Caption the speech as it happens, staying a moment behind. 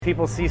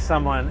People see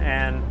someone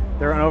and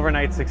they're an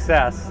overnight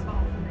success.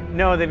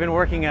 No, they've been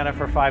working at it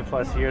for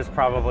 5+ years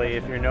probably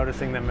if you're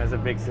noticing them as a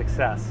big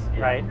success,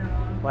 right?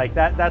 Like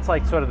that's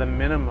like sort of the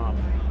minimum.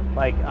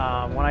 Like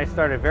when I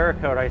started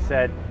Veracode, I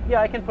said, yeah,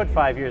 I can put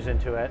 5 years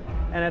into it.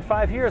 And at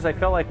 5 years, I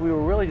felt like we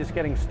were really just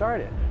getting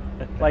started.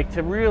 Like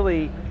to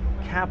really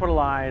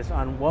capitalize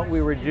on what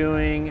we were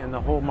doing and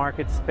the whole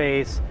market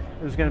space,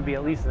 it was going to be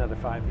at least another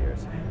 5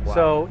 years. Wow.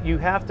 So you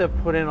have to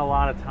put in a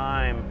lot of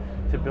time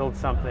to build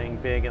something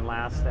big and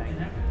lasting.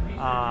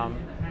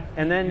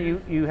 And then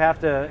you have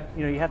to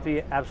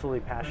be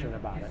absolutely passionate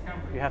about it.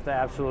 You have to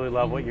absolutely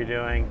love what you're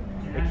doing.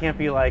 It can't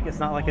be like, it's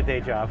not like a day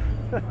job.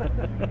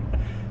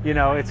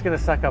 It's going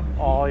to suck up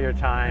all your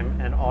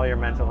time and all your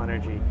mental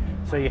energy.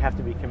 So you have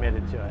to be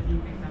committed to it.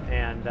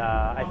 And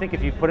I think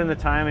if you put in the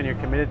time and you're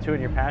committed to it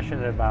and you're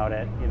passionate about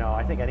it,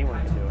 I think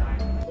anyone can do it.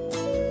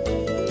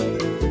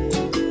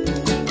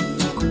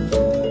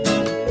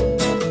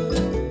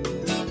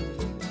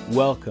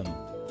 Welcome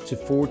to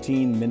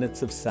 14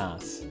 Minutes of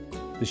SaaS,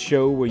 the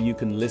show where you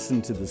can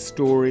listen to the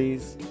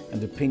stories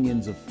and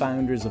opinions of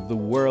founders of the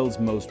world's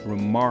most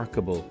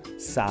remarkable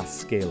SaaS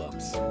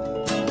scale-ups.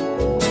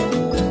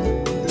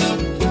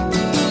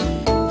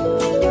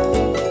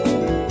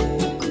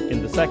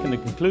 In the second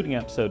and concluding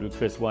episode with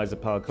Chris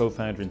Weisapal,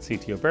 co-founder and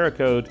CTO of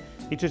Veracode,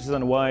 he touches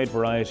on a wide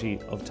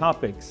variety of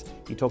topics.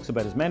 He talks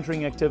about his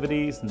mentoring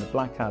activities in the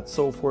Black Hat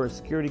software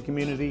security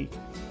community,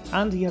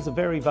 and he has a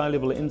very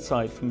valuable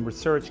insight from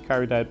research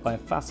carried out by a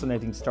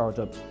fascinating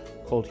startup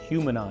called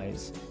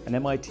Humanize, an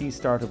MIT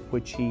startup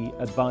which he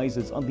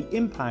advises on the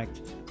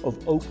impact of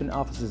open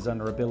offices on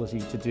our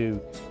ability to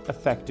do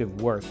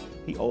effective work.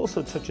 He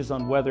also touches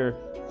on whether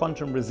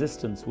quantum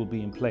resistance will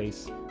be in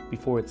place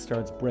before it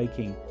starts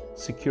breaking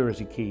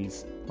security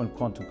keys when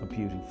quantum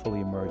computing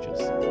fully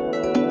emerges.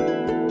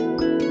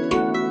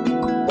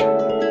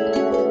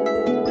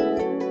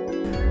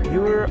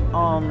 You're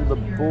on the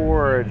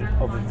board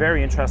of a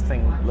very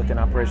interesting looking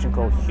operation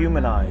called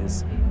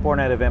Humanize, born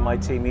out of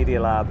MIT Media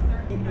Lab.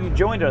 You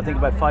joined it, I think,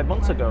 about 5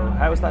 months ago.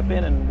 How has that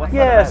been, and what's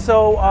that about?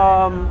 So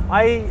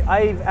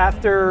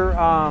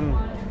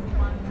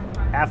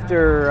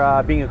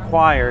after being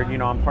acquired,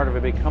 I'm part of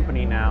a big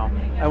company now.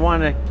 I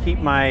want to keep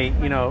my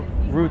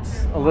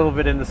roots a little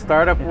bit in the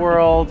startup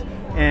world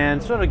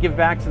and sort of give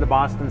back to the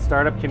Boston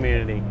startup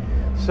community.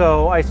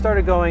 So I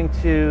started going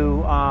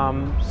to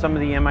some of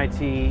the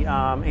MIT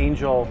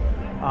Angel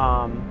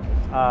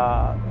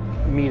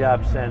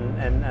meetups,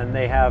 and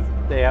they have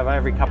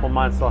every couple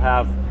months they'll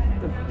have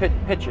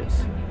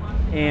pitches,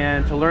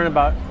 and to learn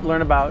about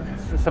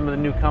some of the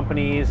new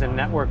companies and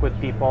network with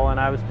people. And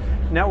I was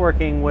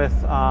networking with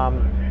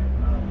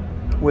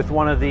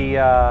one of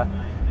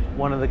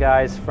the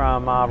guys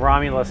from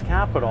Romulus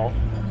Capital,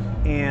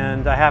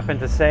 and I happened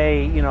to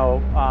say,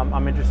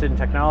 I'm interested in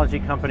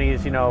technology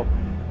companies.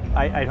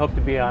 I'd hope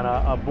to be on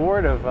a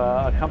board of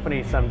a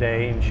company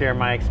someday and share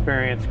my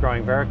experience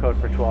growing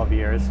Veracode for 12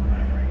 years.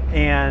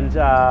 And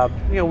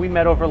we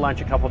met over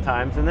lunch a couple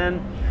times, and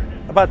then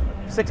about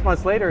 6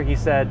 months later he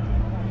said,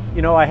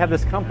 I have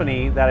this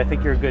company that I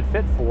think you're a good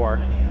fit for,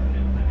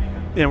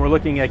 and we're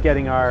looking at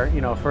getting our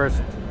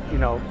first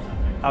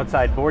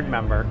outside board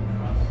member.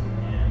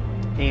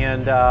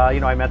 And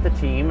I met the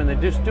team, and they're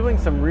just doing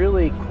some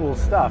really cool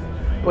stuff.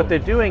 What they're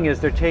doing is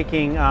they're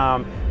taking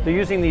they're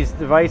using these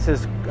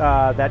devices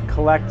that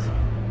collect,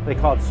 they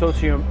call it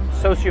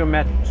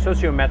sociometrics.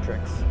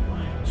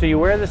 So you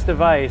wear this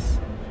device,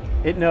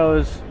 it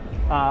knows,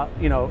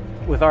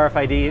 with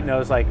RFID, it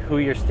knows like who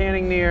you're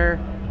standing near,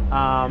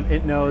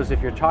 it knows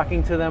if you're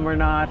talking to them or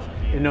not,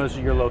 it knows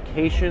your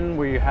location,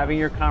 where you're having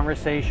your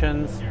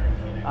conversations.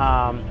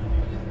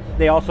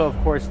 They also, of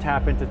course,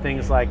 tap into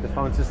things like the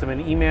phone system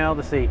and email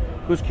to see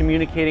who's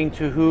communicating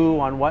to who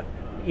on what,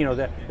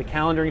 the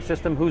calendaring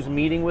system, who's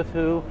meeting with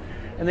who.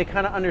 And they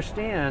kind of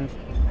understand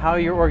how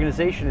your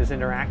organization is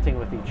interacting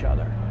with each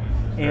other.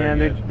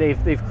 And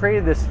they've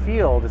created this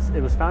field.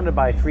 It was founded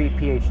by 3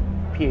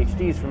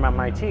 PhDs from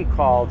MIT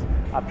called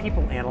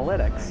People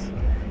Analytics.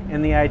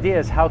 And the idea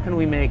is, how can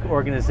we make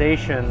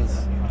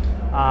organizations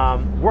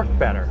work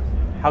better?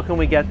 How can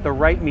we get the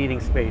right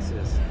meeting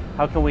spaces?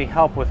 How can we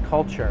help with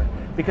culture?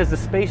 Because the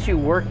space you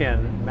work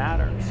in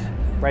matters,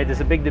 right?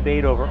 There's a big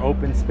debate over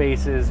open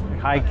spaces,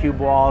 high cube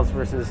walls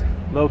versus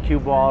low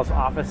cube walls,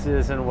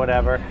 offices and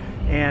whatever.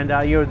 And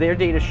their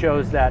data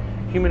shows that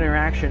human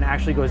interaction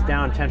actually goes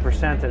down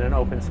 10% in an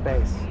open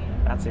space.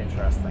 That's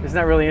interesting. Isn't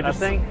that really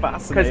interesting?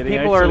 That's fascinating. Because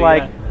people are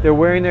they're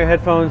wearing their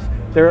headphones,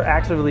 they're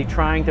actively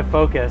trying to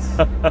focus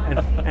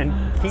and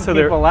keep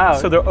people out.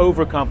 So they're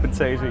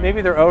overcompensating.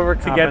 Maybe they're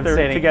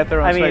overcompensating. To get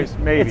their own space,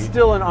 maybe. It's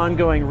still an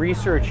ongoing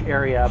research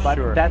area, but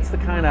that's the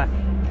kind of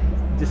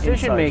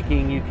decision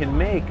making you can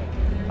make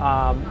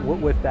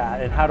with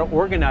that, and how to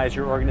organize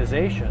your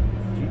organization.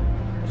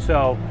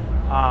 So,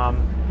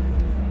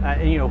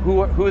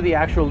 who are the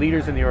actual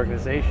leaders in the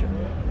organization,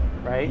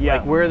 right? Yeah.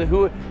 Like who are the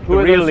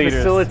those leaders,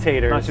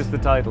 facilitators? not just the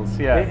titles.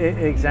 Yeah.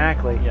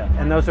 Exactly. Yeah.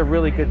 And those are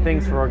really good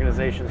things for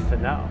organizations to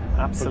know.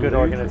 Absolutely. For good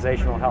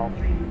organizational health.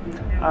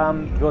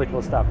 Really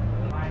cool stuff.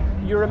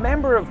 You're a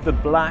member of the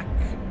Black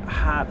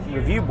Hat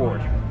Review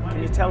Board.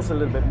 Can you tell us a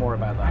little bit more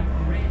about that?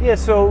 Yeah,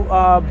 so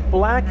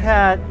Black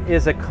Hat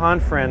is a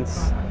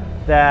conference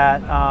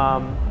that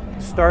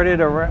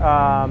started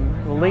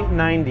around the late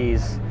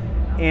 90s,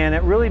 and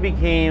it really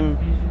became,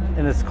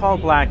 and it's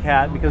called Black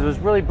Hat because it was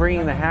really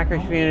bringing the hacker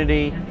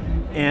community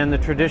and the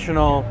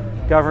traditional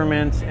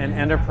government and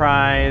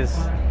enterprise,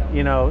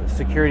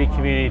 security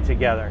community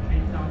together.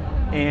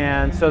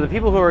 And so the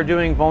people who are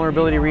doing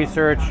vulnerability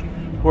research,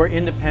 who are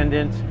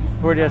independent,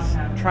 who are just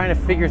trying to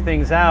figure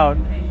things out,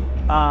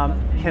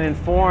 can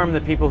inform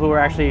the people who are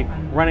actually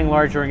running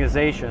large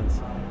organizations.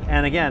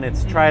 And again,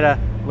 it's try to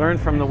learn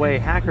from the way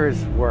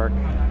hackers work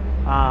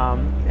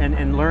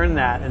and learn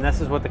that. And this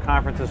is what the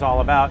conference is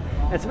all about.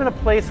 It's been a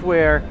place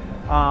where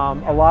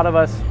a lot of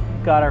us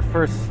got our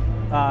first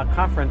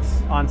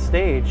conference on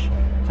stage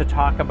to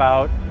talk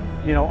about,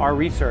 our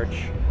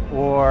research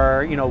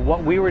or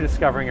what we were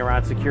discovering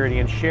around security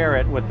and share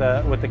it with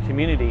the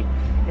community.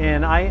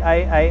 And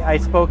I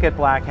spoke at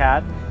Black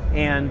Hat,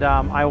 and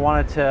I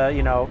wanted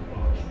to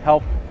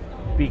help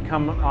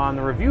become on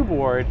the review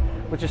board,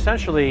 which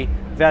essentially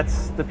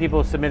vets the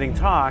people submitting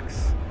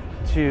talks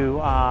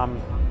to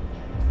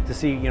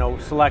see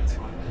select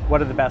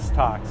what are the best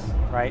talks,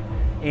 right?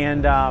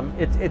 And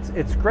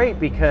it's great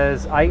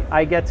because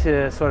I get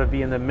to sort of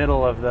be in the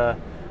middle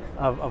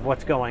of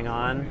what's going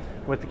on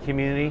with the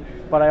community,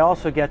 but I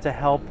also get to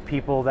help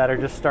people that are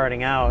just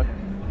starting out,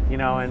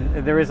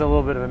 and there is a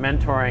little bit of a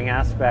mentoring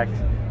aspect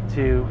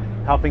to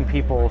helping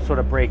people sort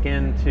of break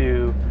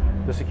into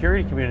the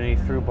security community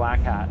through Black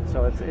Hat.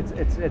 So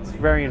it's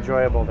very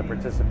enjoyable to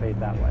participate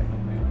that way.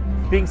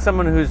 Being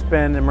someone who's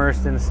been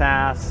immersed in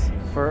SaaS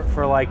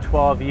for like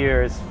 12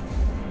 years,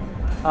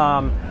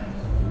 some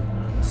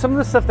of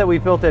the stuff that we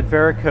built at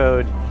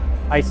Veracode,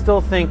 I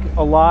still think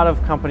a lot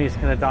of companies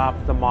can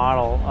adopt the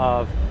model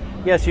of,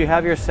 yes, you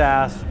have your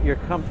SaaS, your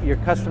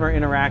customer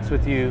interacts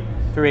with you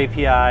through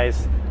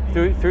APIs,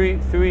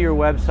 through your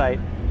website,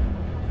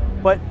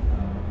 but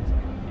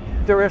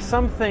there are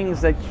some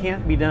things that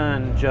can't be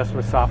done just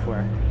with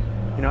software.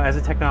 As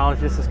a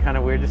technologist, it's kind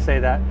of weird to say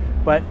that,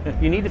 but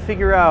you need to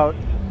figure out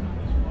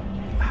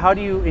how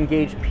do you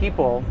engage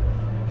people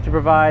to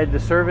provide the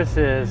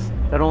services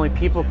that only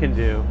people can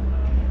do,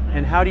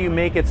 and how do you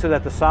make it so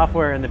that the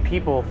software and the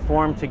people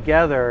form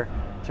together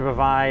to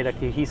provide a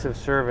cohesive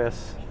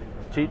service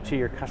to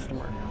your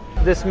customer.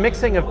 This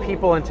mixing of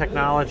people and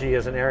technology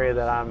is an area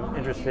that I'm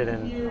interested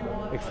in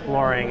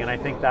exploring, and I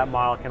think that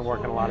model can work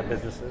in a lot of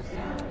businesses.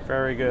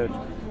 Very good.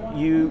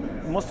 You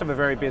must have a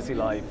very busy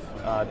life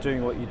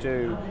doing what you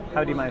do.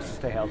 How do you manage to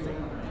stay healthy?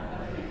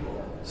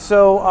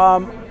 So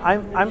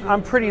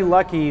I'm pretty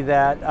lucky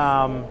that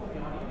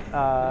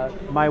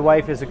my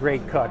wife is a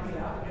great cook,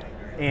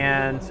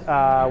 and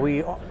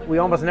we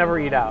almost never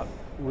eat out.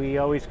 We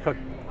always cook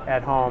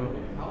at home,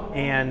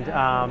 and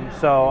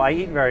so I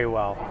eat very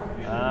well.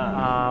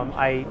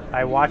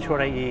 I watch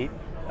what I eat.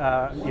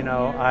 I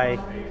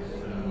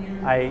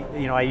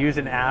use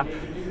an app,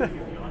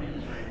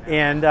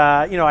 and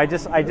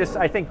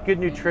I think good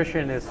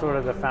nutrition is sort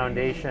of the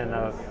foundation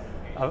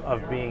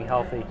of being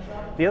healthy.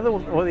 The other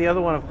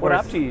one, of course. What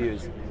app do you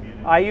use?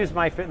 I use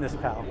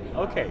MyFitnessPal.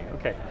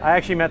 Okay. I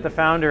actually met the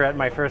founder at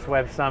my first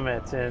web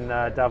summit in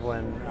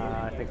Dublin,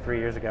 I think 3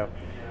 years ago,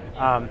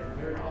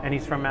 and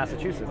he's from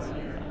Massachusetts.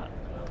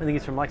 I think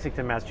he's from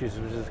Lexington,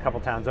 Massachusetts, which is a couple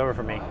towns over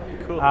from me.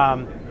 Cool.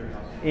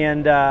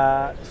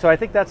 So I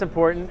think that's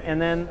important, and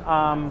then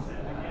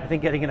I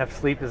think getting enough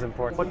sleep is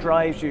important. What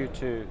drives you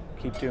to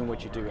keep doing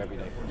what you do every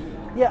day?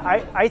 Yeah,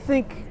 I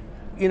think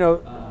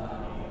the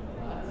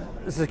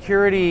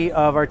security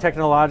of our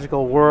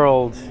technological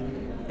world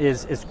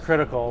is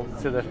critical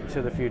to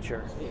the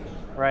future,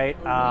 right?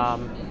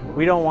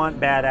 We don't want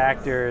bad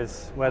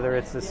actors, whether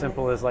it's as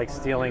simple as like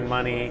stealing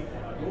money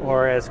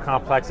or as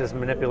complex as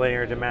manipulating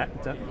our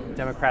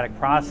democratic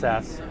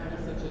process,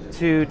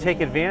 to take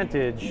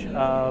advantage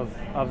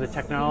of the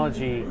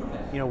technology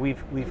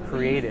we've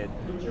created.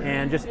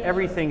 And just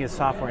everything is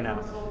software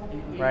now,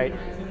 right?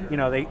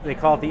 They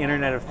call it the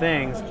Internet of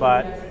Things,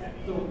 but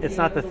it's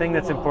not the thing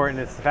that's important,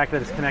 it's the fact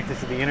that it's connected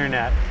to the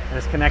internet and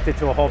it's connected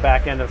to a whole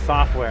back end of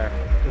software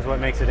is what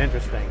makes it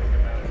interesting.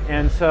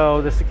 And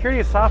so the security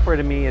of software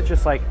to me, it's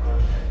just like,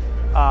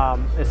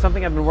 it's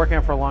something I've been working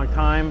on for a long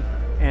time,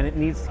 and it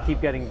needs to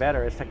keep getting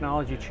better. As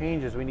technology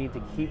changes, we need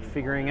to keep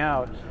figuring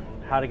out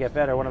how to get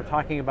better. What I'm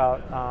talking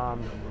about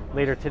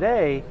later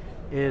today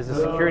is the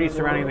security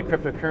surrounding the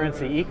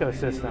cryptocurrency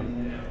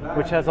ecosystem,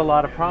 which has a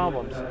lot of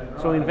problems.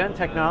 So we invent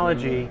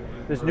technology,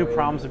 there's new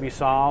problems to be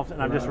solved,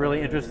 and I'm just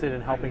really interested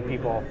in helping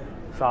people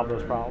solve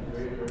those problems.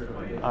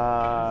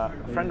 A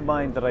friend of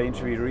mine that I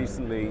interviewed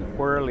recently,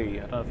 Whirly,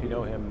 I don't know if you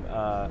know him,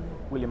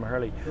 William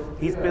Hurley,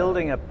 he's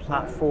building a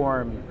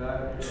platform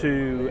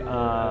to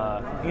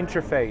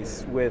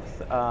interface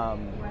with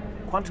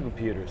quantum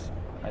computers,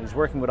 and he's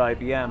working with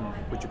IBM,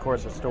 which of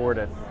course are stored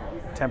at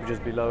temperatures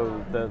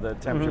below the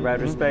temperature of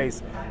outer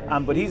space.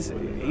 But he's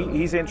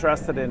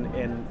interested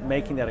in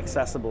making that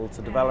accessible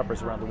to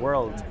developers around the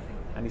world,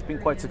 and he's been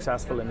quite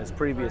successful in his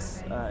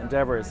previous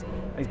endeavors.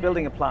 And he's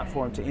building a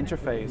platform to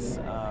interface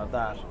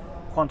that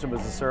quantum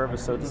as a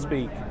service, so to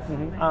speak.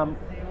 Mm-hmm.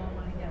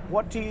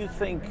 What do you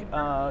think?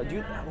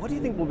 What do you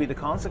think will be the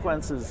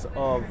consequences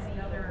of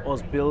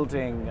us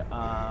building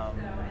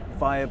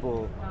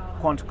viable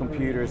quantum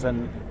computers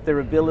and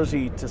their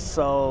ability to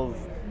solve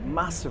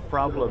massive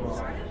problems?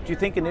 Do you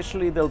think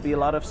initially there'll be a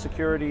lot of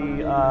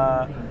security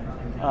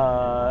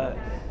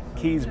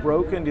keys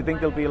broken? Do you think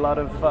there'll be a lot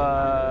of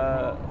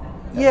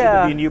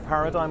there'll be a new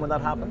paradigm when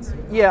that happens?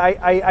 Yeah,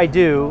 I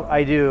do.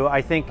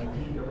 I think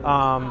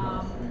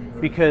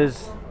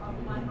because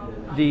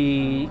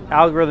the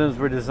algorithms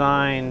were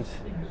designed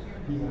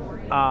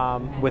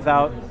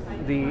without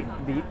the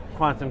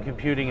quantum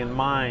computing in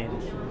mind,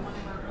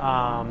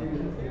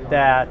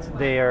 that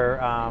they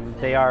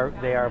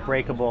are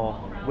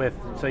breakable with.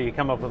 So you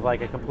come up with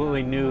like a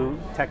completely new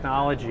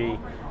technology,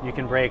 you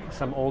can break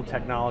some old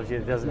technology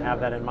that doesn't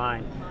have that in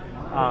mind.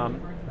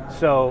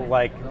 So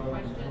like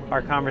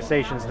our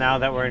conversations now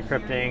that we're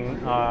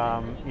encrypting,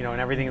 and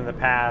everything in the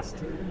past,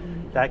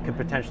 that could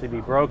potentially be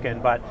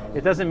broken, but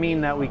it doesn't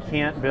mean that we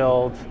can't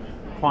build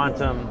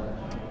quantum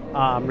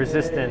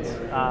resistant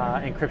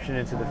encryption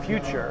into the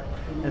future.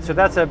 And so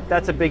that's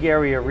a big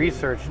area of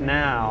research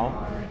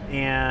now.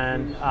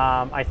 And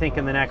I think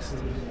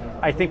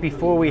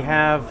before we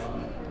have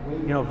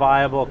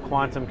viable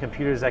quantum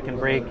computers that can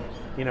break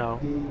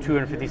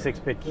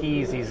 256-bit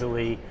keys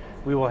easily,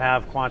 we will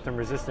have quantum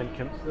resistant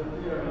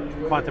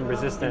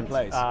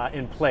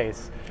in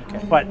place. Okay.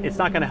 But it's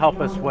not going to help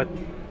us with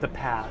the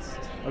past.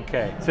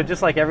 Okay. So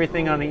just like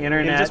everything on the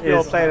internet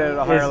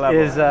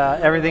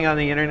everything on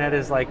the internet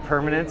is like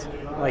permanent,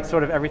 like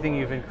sort of everything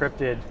you've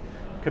encrypted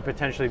could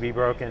potentially be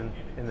broken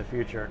in the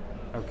future.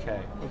 Okay.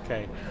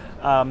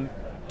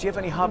 Do you have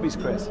any hobbies,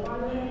 Chris?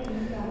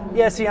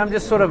 Yeah, see, I'm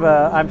sort of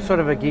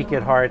a geek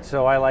at heart,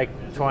 so I like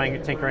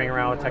tinkering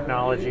around with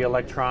technology,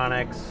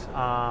 electronics.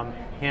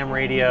 Ham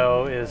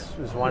radio is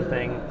one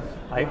thing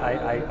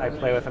I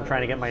play with. I'm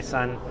trying to get my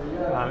son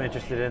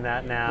interested in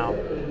that now.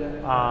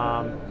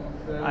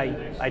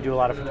 I do a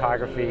lot of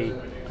photography.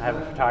 I have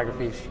a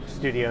photography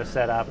studio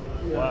set up.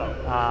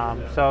 Wow.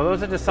 So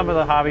those are just some of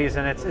the hobbies,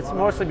 and it's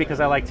mostly because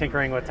I like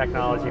tinkering with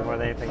technology more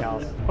than anything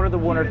else. What are the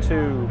one or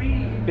two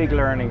big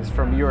learnings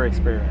from your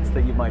experience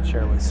that you might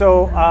share with us?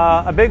 So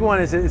a big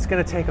one is it's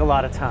going to take a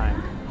lot of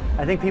time.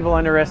 I think people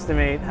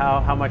underestimate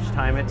how much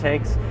time it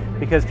takes,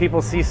 because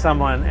people see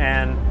someone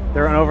and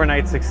they're an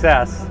overnight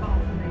success.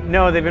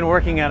 No, they've been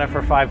working at it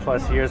for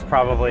 5+ years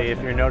probably,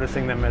 if you're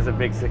noticing them as a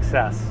big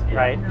success,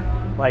 right?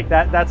 Like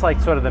that's like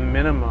sort of the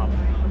minimum.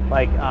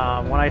 Like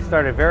when I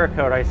started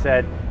Veracode, I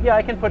said, yeah,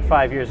 I can put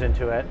 5 years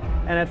into it.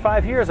 And at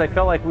 5 years, I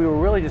felt like we were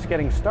really just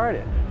getting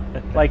started.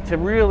 Like to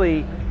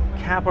really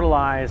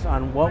capitalize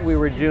on what we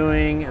were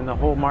doing and the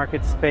whole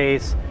market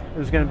space, it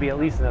was going to be at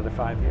least another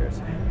 5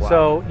 years. Wow.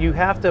 So you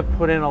have to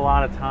put in a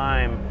lot of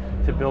time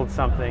to build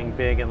something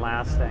big and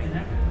lasting.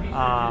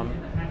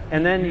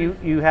 And then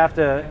you have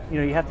to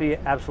be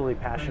absolutely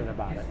passionate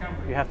about it.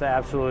 You have to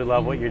absolutely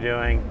love what you're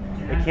doing.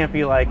 It can't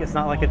be like, it's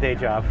not like a day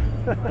job.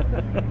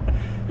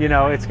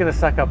 It's going to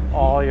suck up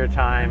all your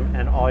time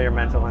and all your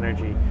mental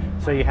energy.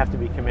 So you have to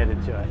be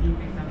committed to it.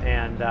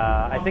 And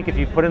I think if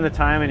you put in the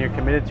time and you're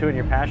committed to it and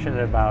you're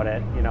passionate about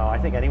it, I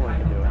think anyone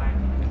can do it.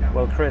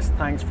 Well, Chris,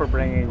 thanks for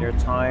bringing your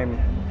time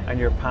and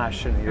your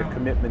passion and your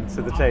commitment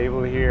to the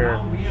table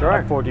here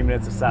at 40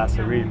 Minutes of SaaS.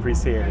 I really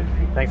appreciate it.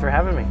 Thanks for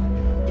having me.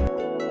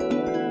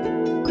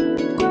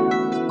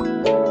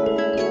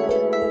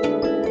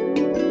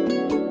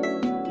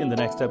 In the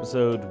next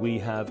episode, we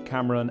have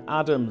Cameron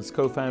Adams,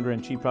 co-founder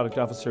and chief product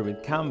officer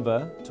with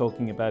Canva,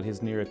 talking about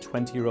his near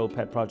 20-year-old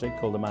pet project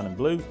called The Man in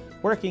Blue,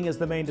 working as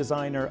the main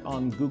designer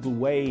on Google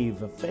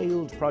Wave, a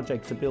failed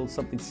project to build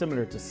something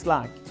similar to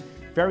Slack.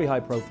 Very high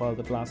profile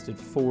that lasted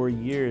 4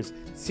 years,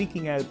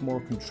 seeking out more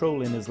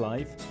control in his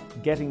life,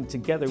 getting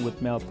together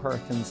with Mel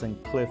Perkins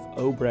and Cliff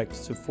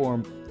Obrecht to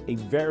form a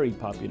very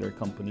popular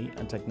company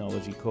and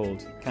technology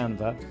called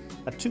Canva,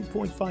 a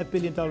 $2.5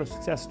 billion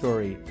success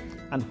story,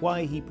 and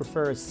why he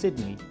prefers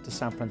Sydney to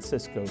San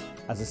Francisco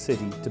as a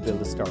city to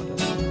build a startup.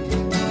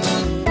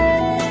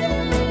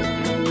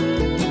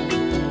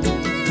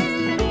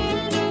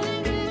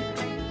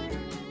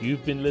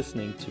 You've been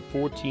listening to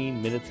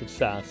 14 Minutes of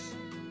SaaS.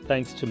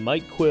 Thanks to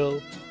Mike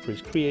Quill for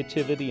his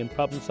creativity and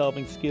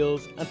problem-solving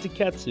skills, and to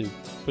Ketsu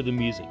for the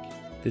music.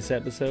 This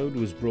episode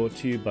was brought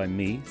to you by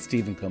me,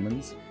 Stephen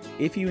Cummins.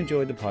 If you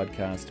enjoyed the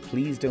podcast,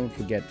 please don't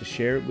forget to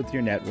share it with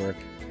your network,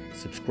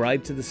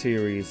 subscribe to the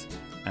series,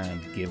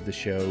 and give the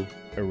show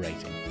a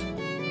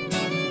rating.